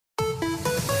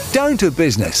Down to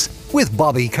Business with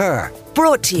Bobby Kerr.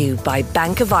 Brought to you by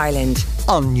Bank of Ireland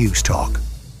on News Talk.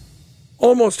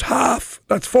 Almost half,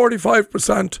 that's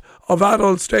 45% of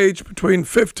adults aged between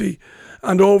 50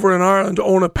 and over in Ireland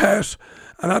own a pet.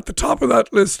 And at the top of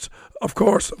that list, of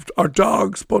course, are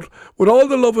dogs. But with all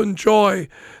the love and joy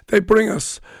they bring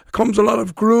us, comes a lot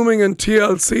of grooming and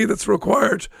TLC that's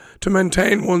required to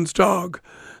maintain one's dog.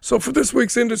 So for this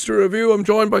week's Industry Review, I'm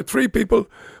joined by three people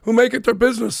who make it their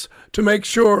business to make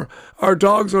sure our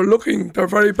dogs are looking their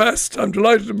very best. I'm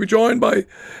delighted to be joined by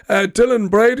Dylan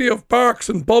Brady of Barks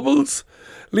and Bubbles.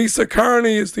 Lisa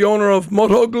Carney is the owner of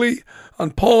Mud Ugly,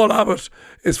 and Paul Abbott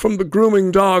is from the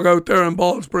Grooming Dog out there in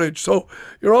Ballsbridge. So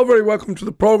you're all very welcome to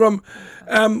the programme.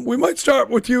 We might start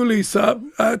with you, Lisa.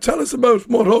 Tell us about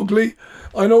Mud Ugly.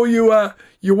 I know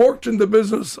you worked in the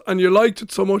business and you liked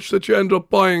it so much that you ended up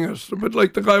buying it. A bit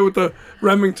like the guy with the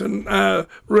Remington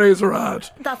razor ad.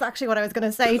 That's actually what I was going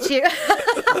to say to you.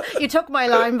 You took my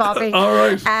line, Bobby. All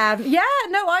right.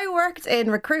 I worked in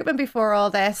recruitment before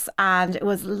all this, and it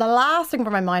was the last thing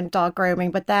for my mind, dog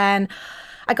grooming. But then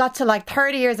I got to like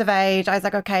 30 years of age. I was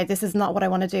like, okay, this is not what I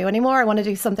want to do anymore. I want to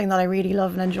do something that I really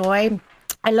love and enjoy.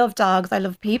 I love dogs, I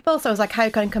love people, so I was like, how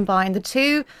can I combine the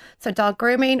two? So dog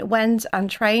grooming, went and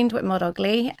trained with Mud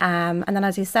Ugly, and then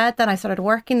as you said, then I started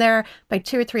working there. By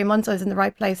 2 or 3 months I was in the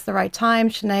right place at the right time.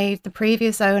 Sinead, the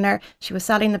previous owner, she was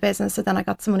selling the business, so then I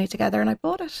got some money together and I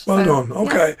bought it. Well done.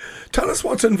 Okay, yeah. Tell us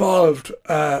what's involved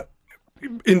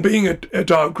in being a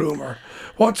dog groomer.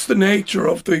 What's the nature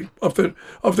of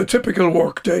the typical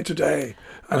work day to day?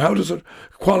 And how does it,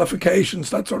 qualifications,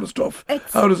 that sort of stuff,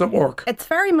 how does it work? It's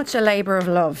very much a labour of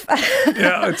love.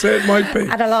 Yeah, I'd say it might be.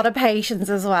 And a lot of patience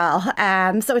as well.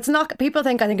 So it's not, people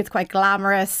think, I think it's quite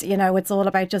glamorous, you know, it's all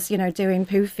about just, you know, doing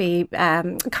poofy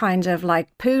kind of like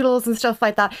poodles and stuff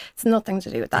like that. It's nothing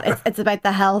to do with that. It's about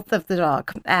the health of the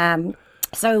dog.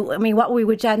 So, I mean, what we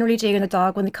would generally do in a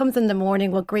dog, when it comes in the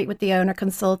morning, we'll greet with the owner,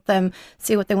 consult them,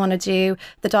 see what they want to do.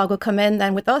 The dog will come in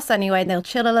then with us anyway, and they'll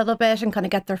chill a little bit and kind of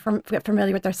get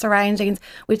familiar with their surroundings.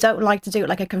 We don't like to do it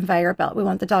like a conveyor belt. We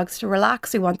want the dogs to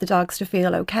relax. We want the dogs to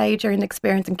feel okay during the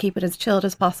experience and keep it as chilled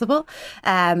as possible.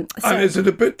 And is it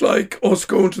a bit like us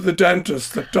going to the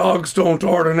dentist, that dogs don't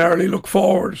ordinarily look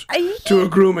forward to a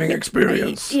grooming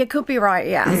experience? You could be right,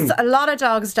 yes. A lot of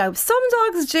dogs don't. Some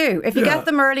dogs do. If you get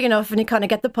them early enough and you kind of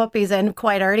get the puppies in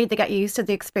quite early, they get used to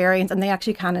the experience and they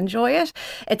actually can enjoy it.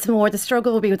 It's more the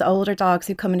struggle will be with older dogs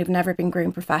who come in who've never been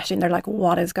groomed professionally. They're like,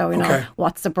 what is going on?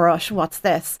 What's the brush? What's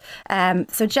this?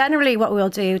 So generally what we'll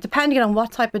do, depending on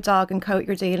what type of dog and coat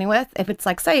you're dealing with, if it's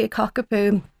like, say, a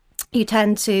cockapoo, you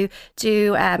tend to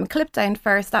do clip down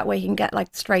first. That way you can get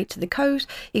like straight to the coat.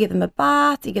 You give them a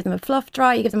bath, you give them a fluff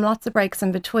dry, you give them lots of breaks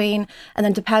in between. And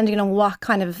then depending on what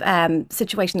kind of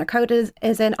situation their coat is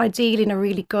in, ideally in a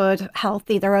really good,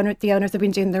 healthy, the owners have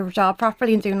been doing their job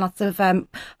properly and doing lots of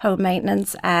home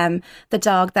maintenance. The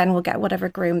dog then will get whatever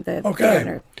groom the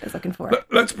owner is looking for.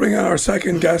 Let's bring in our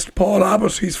second guest, Paul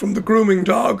Abbott. He's from the Grooming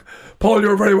Dog. Paul,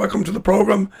 you're very welcome to the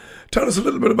programme. Tell us a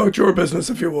little bit about your business,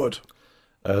 if you would.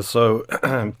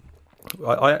 I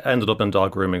ended up in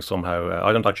dog grooming somehow.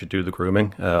 I don't actually do the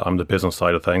grooming. I'm the business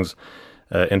side of things.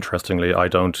 Interestingly, I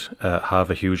don't have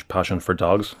a huge passion for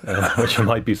dogs, which you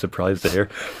might be surprised to hear.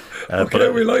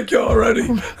 But we like you already.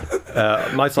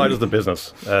 My side is the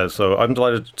business. So I'm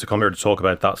delighted to come here to talk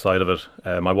about that side of it.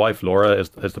 My wife, Laura,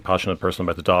 is the passionate person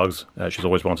about the dogs. She's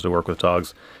always wanted to work with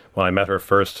dogs. When I met her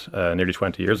first, nearly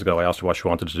 20 years ago, I asked her what she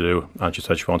wanted to do, and she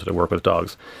said she wanted to work with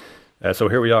dogs. So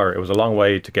here we are. It was a long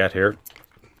way to get here.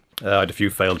 I had a few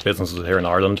failed businesses here in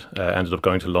Ireland. Ended up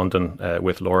going to London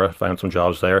with Laura, found some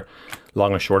jobs there.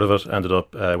 Long and short of it, ended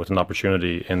up with an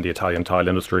opportunity in the Italian tile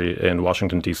industry in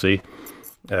Washington, DC.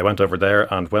 I went over there,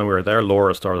 and when we were there,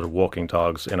 Laura started walking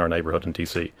dogs in our neighbourhood in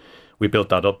DC. We built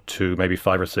that up to maybe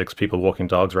 5 or 6 people walking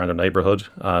dogs around our neighbourhood,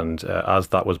 and as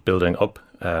that was building up,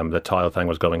 the tile thing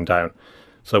was going down.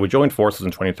 So we joined forces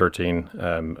in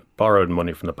 2013, borrowed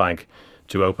money from the bank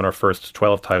to open our first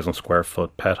 12,000 square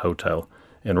foot pet hotel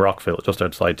in Rockville, just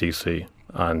outside DC.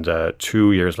 And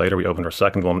 2 years later, we opened our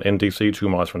second one in DC, 2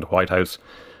 miles from the White House.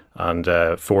 And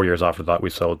 4 years after that, we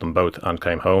sold them both and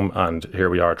came home. And here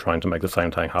we are trying to make the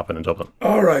same thing happen in Dublin.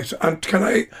 All right. And can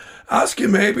I ask you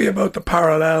maybe about the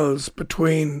parallels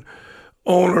between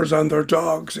owners and their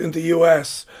dogs in the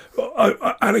US?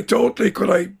 Anecdotally, could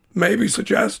I maybe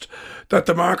suggest that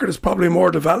the market is probably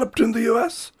more developed in the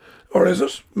US? Or is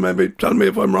it? Maybe tell me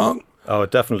if I'm wrong. Oh,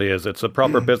 it definitely is. It's a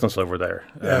proper business over there.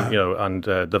 Yeah. And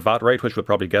the VAT rate, which we'll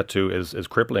probably get to, is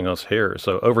crippling us here.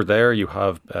 So over there, you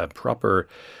have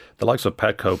the likes of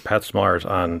Petco, PetSmart,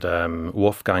 and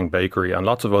Wolfgang Bakery, and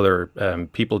lots of other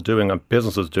people doing and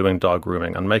businesses doing dog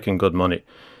grooming and making good money.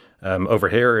 Over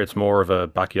here, it's more of a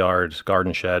backyard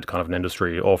garden shed kind of an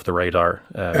industry, off the radar,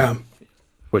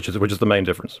 which is the main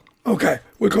difference. Okay,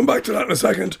 we'll come back to that in a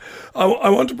second. I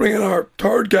want to bring in our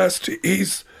third guest.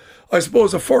 He's, I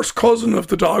suppose, a first cousin of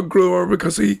the dog groomer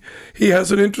because he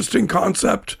has an interesting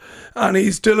concept, and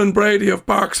he's Dylan Brady of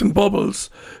Barks and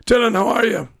Bubbles. Dylan, how are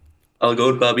you? All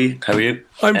good, Bobby. How are you?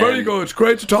 I'm very good.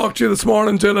 Great to talk to you this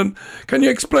morning, Dylan. Can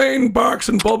you explain Barks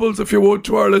and Bubbles, if you would,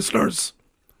 to our listeners?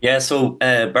 Yeah, so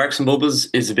Barks and Bubbles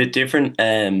is a bit different.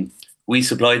 We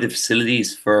supply the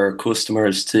facilities for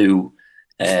customers to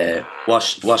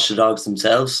wash the dogs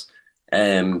themselves.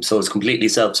 So it's completely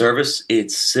self-service.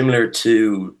 It's similar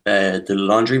to the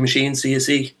laundry machines you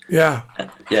see. Yeah.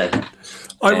 Yeah.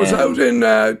 I was out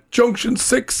in Junction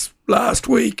 6 last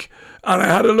week, and I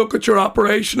had a look at your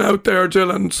operation out there,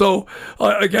 Dylan. So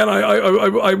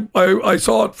I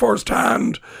saw it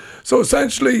firsthand. So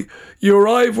essentially, you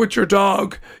arrive with your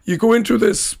dog. You go into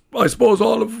this, I suppose, a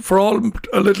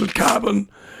little cabin.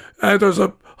 There's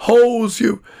a hose.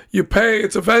 You pay.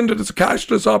 It's a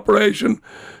cashless operation.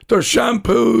 There's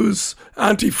shampoos,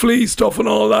 anti-flea stuff, and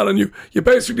all that. And you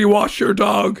basically wash your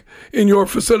dog in your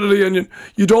facility, and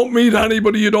you don't meet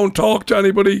anybody. You don't talk to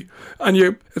anybody, and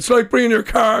it's like bringing your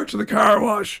car to the car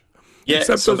wash. Yeah,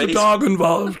 except there's a dog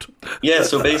involved. Yeah,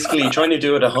 so basically trying to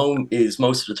do it at home is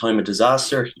most of the time a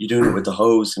disaster. You're doing it with the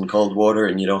hose and cold water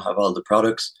and you don't have all the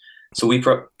products. So we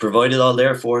provide it all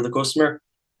there for the customer.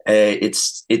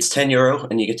 It's €10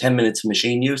 and you get 10 minutes of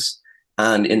machine use.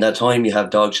 And in that time you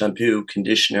have dog shampoo,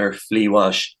 conditioner, flea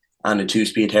wash and a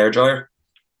 2-speed hairdryer.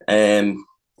 And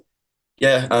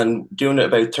doing it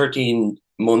about 13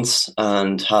 months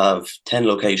and have 10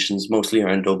 locations, mostly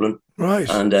around Dublin. Right.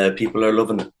 And people are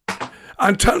loving it.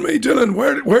 And tell me, Dylan,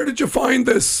 where did you find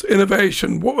this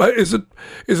innovation? Is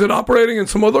it operating in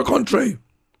some other country?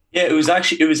 Yeah, it was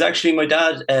actually my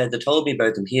dad that told me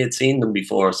about them. He had seen them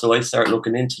before, so I started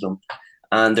looking into them,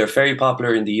 and they're very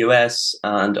popular in the US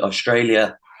and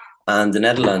Australia and the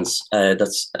Netherlands.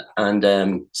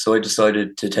 So I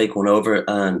decided to take one over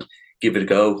and give it a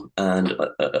go. And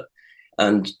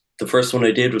the first one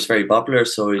I did was very popular,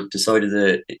 so I decided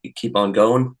to keep on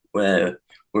going.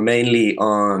 We're mainly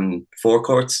on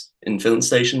forecourts in filling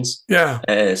stations. Yeah.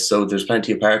 So there's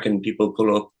plenty of parking. People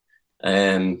pull up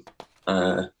and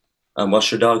wash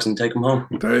their dogs and take them home.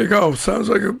 There you go. Sounds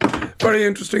like a very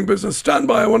interesting business. Stand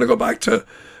by. I want to go back to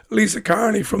Lisa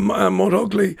Carney from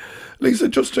Mudugly. Lisa,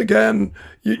 just again,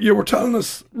 you were telling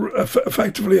us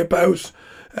effectively about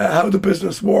how the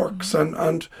business works,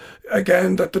 and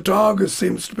again that the dog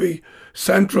seems to be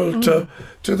central to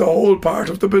the whole part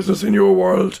of the business in your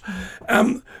world.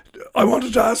 I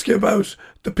wanted to ask you about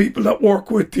the people that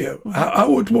work with you. How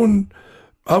would one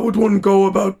go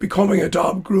about becoming a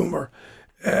dog groomer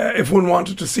if one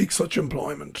wanted to seek such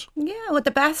employment? Yeah, well,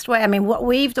 the best way, I mean, what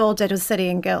we've all did was City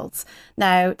and Guilds.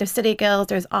 Now, there's City Guilds,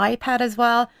 there's iPad as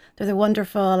well. There's a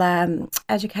wonderful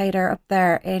educator up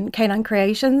there in Canine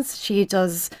Creations. She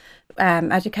does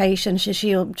education.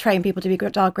 She'll train people to be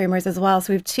dog groomers as well.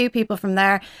 So we have 2 people from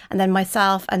there, and then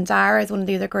myself and Dara is one of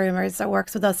the other groomers that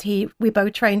works with us. We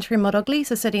both train through Mudugly,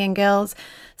 so City and Guilds.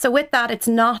 So with that, it's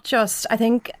not just, I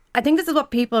think this is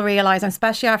what people realise,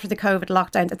 especially after the COVID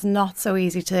lockdowns. It's not so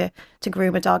easy to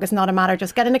groom a dog. It's not a matter of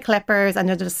just getting the clippers and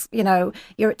just,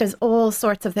 there's all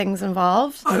sorts of things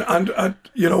involved. And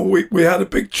we had a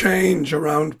big change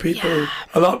around people,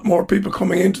 a lot more people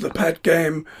coming into the pet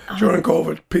game during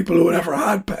COVID, people who never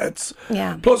had pets.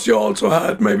 Yeah. Plus you also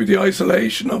had maybe the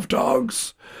isolation of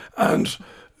dogs, and,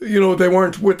 they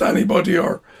weren't with anybody,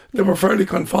 or they were fairly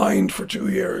confined for 2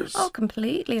 years. Oh,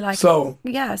 completely. So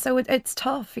it's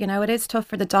tough. It is tough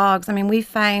for the dogs. I mean, we've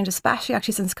found, especially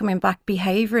actually since coming back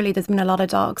behaviourally, there's been a lot of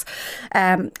dogs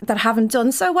that haven't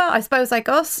done so well. I suppose like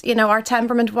us, our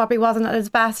temperament probably wasn't at its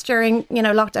best during,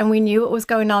 lockdown. We knew what was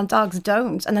going on. Dogs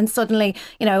don't. And then suddenly,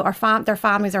 their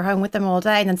families are home with them all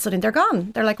day, and then suddenly they're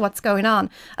gone. They're like, what's going on?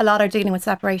 A lot are dealing with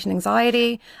separation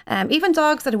anxiety. Even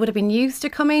dogs that would have been used to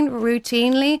coming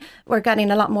routinely were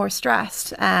getting a lot more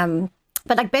stressed.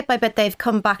 But like bit by bit, they've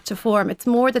come back to form. It's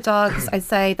more the dogs, I'd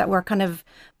say, that were kind of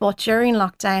bought during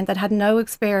lockdown that had no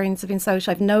experience of being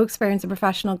social, have no experience of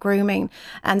professional grooming,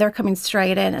 and they're coming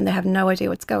straight in and they have no idea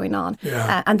what's going on.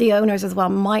 Yeah. And the owners as well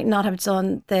might not have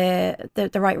done the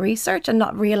right research and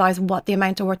not realise what the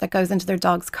amount of work that goes into their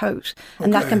dog's coat.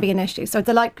 And that can be an issue. So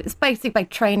it's basically like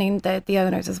training the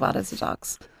owners as well as the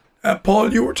dogs.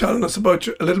 Paul, you were telling us a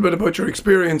little bit about your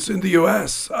experience in the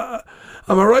US.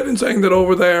 Am I right in saying that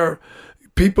over there,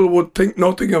 people would think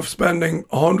nothing of spending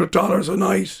 $100 a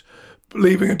night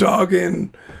leaving a dog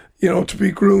in, to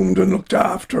be groomed and looked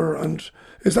after? And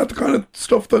is that the kind of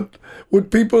stuff that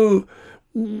would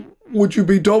you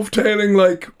be dovetailing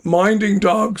like minding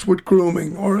dogs with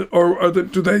grooming, or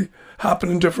do they happen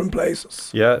in different places?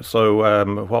 Yeah,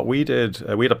 so what we did,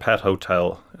 we had a pet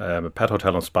hotel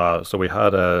and spa. So we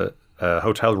had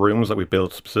hotel rooms that we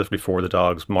built specifically for the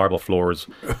dogs, marble floors,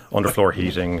 underfloor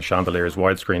heating, chandeliers,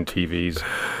 widescreen TVs,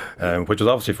 which was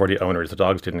obviously for the owners. The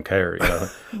dogs didn't care,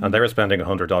 and they were spending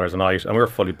 $100 a night, and we were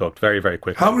fully booked very, very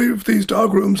quickly. How many of these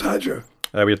dog rooms had you?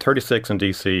 We had 36 in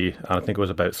DC, and I think it was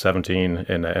about 17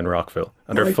 in Rockville.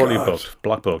 And they're fully booked,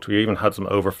 block booked. We even had some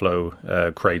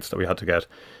overflow crates that we had to get.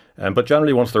 But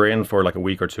generally, once they're in for like a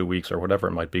week or 2 weeks or whatever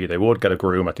it might be, they would get a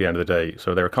groom at the end of the day.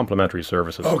 So they were complimentary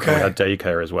services. Okay. And we had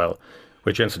daycare as well,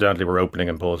 which incidentally we're opening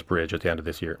in Ballsbridge at the end of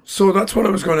this year. So that's what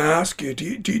I was going to ask you.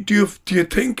 Do you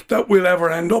think that we'll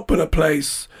ever end up in a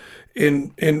place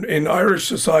in Irish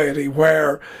society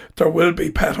where there will be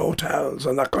pet hotels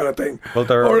and that kind of thing? Well,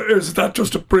 or is that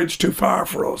just a bridge too far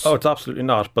for us? Oh, it's absolutely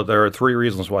not. But there are 3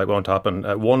 reasons why it won't happen.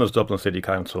 One is Dublin City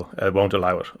Council won't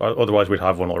allow it. Otherwise, we'd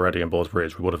have one already in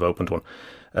Ballsbridge. We would have opened one.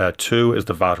 2 is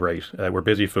the VAT rate. We're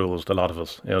busy fools, a lot of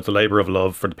us. It's a labour of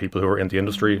love for the people who are in the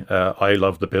industry. I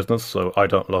love the business, so I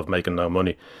don't love making no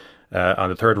money.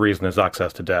 And the 3rd reason is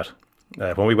access to debt.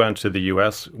 When we went to the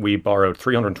US, we borrowed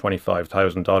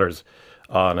 $325,000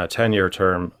 on a 10-year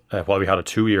term while we had a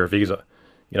 2-year visa.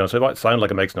 So it might sound like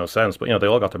it makes no sense, but they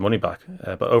all got their money back.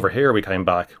 But over here, we came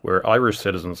back. We're Irish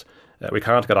citizens. We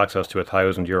can't get access to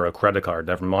 €1,000 credit card.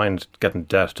 Never mind getting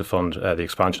debt to fund the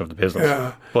expansion of the business.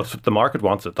 Yeah. But the market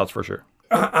wants it. That's for sure.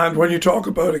 And when you talk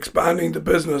about expanding the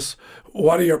business,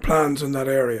 what are your plans in that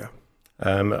area?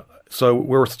 So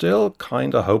we're still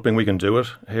kind of hoping we can do it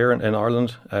here in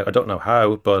Ireland. I don't know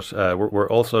how, but we're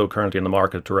also currently in the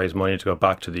market to raise money to go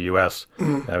back to the US. We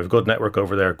have a good network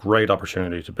over there, great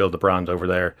opportunity to build the brand over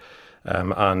there.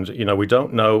 And we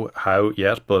don't know how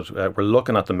yet, but we're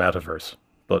looking at the metaverse,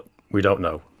 but we don't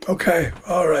know. Okay,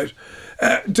 all right.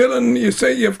 Dylan, you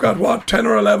say you've got, 10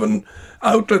 or 11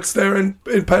 outlets there in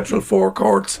petrol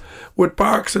forecourts with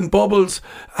Barks and Bubbles.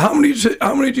 How many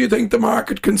do you think the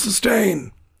market can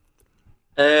sustain?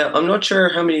 I'm not sure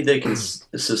how many they can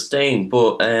sustain,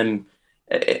 but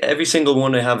every single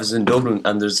one I have is in Dublin,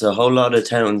 and there's a whole lot of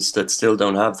towns that still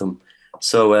don't have them.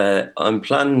 So I'm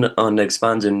planning on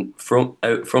expanding from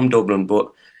Dublin,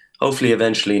 but hopefully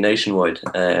eventually nationwide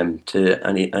to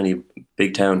any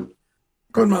big town.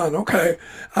 Good man. Okay.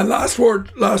 And last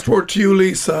word to you,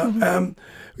 Lisa.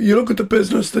 You look at the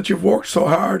business that you've worked so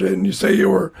hard in. You say you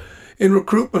were in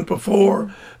recruitment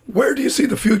before. Where do you see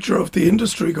the future of the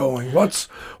industry going? What's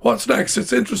next?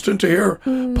 It's interesting to hear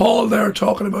Paul there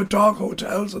talking about dog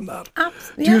hotels and that.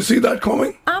 Do you see that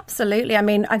coming? Absolutely. I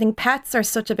mean, I think pets are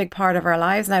such a big part of our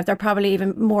lives now. They're probably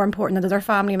even more important than other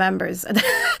family members.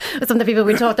 Some of the people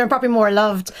we talk, they're probably more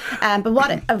loved. But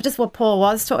what Paul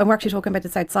was talking, and we're actually talking about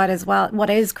this outside as well,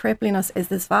 what is crippling us is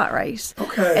this VAT rate.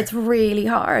 Okay. It's really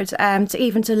hard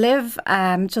to live,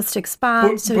 just to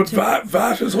expand. But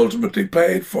VAT is ultimately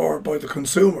paid for by the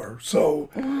consumer. So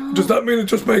does that mean it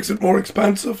just makes it more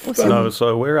expensive? No,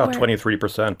 so we're at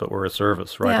 23%, but we're a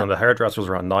service, right? Yeah. And the hairdressers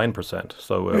are at 9%.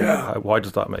 So why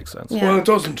does that make sense? Yeah. Well, it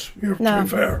doesn't. To be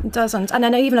fair. It doesn't. And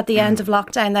then even at the end of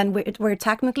lockdown, then we're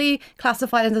technically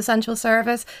classified as essential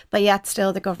service, but yet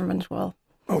still the government will.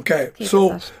 Okay,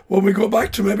 so when we go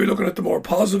back to maybe looking at the more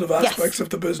positive aspects of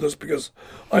the business, because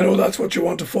I know that's what you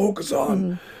want to focus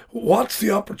on, what's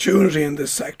the opportunity in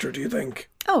this sector, do you think?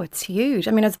 Oh, it's huge.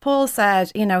 I mean, as Paul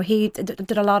said, he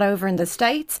did a lot over in the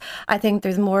States. I think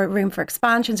there's more room for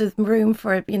expansions. There's room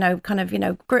for,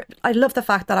 I love the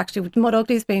fact that actually Mud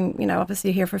Ugly's been,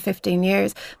 obviously here for 15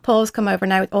 years. Paul's come over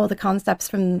now with all the concepts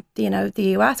from, the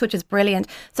US, which is brilliant.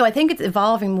 So I think it's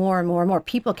evolving more and more and more.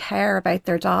 People care about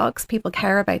their dogs. People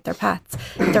care about their pets.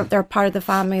 They're part of the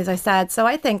family, as I said. So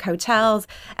I think hotels,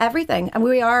 everything. And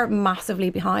we are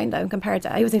massively behind though, compared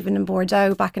to, I was even in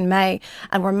Bordeaux back in May,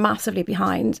 and we're massively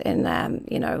behind in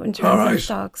terms of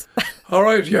dogs. All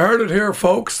right, you heard it here,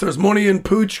 folks. There's money in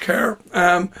pooch care.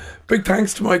 Big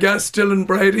thanks to my guests, Dylan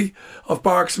Brady of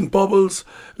Barks and Bubbles,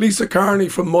 Lisa Carney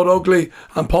from Mud Ugly,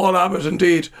 and Paul Abbott,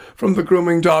 indeed, from The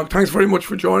Grooming Dog. Thanks very much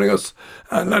for joining us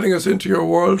and letting us into your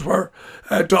world where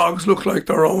dogs look like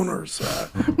their owners.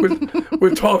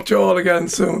 We'll talk to you all again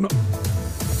soon.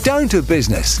 Down to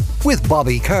Business with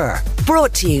Bobby Kerr.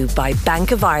 Brought to you by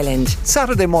Bank of Ireland.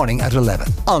 Saturday morning at 11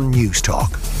 on News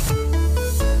Talk.